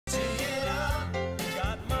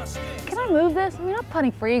you move this? I mean, I'm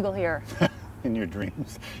putting for eagle here. In your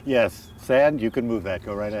dreams. Yes, sand, you can move that.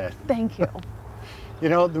 Go right ahead. Thank you. You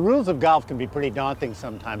know, the rules of golf can be pretty daunting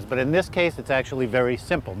sometimes, but in this case, it's actually very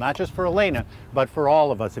simple. Not just for Elena, but for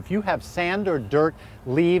all of us. If you have sand or dirt,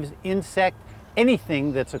 leaves, insect,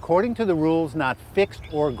 anything that's according to the rules not fixed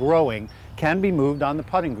or growing can be moved on the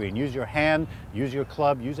putting green. Use your hand, use your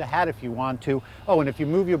club, use a hat if you want to. Oh, and if you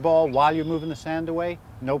move your ball while you're moving the sand away,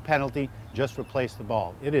 no penalty, just replace the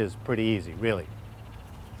ball. It is pretty easy, really.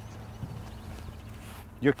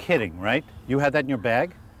 You're kidding, right? You had that in your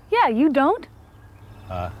bag? Yeah, you don't?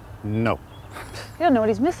 No. You don't know what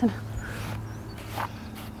he's missing.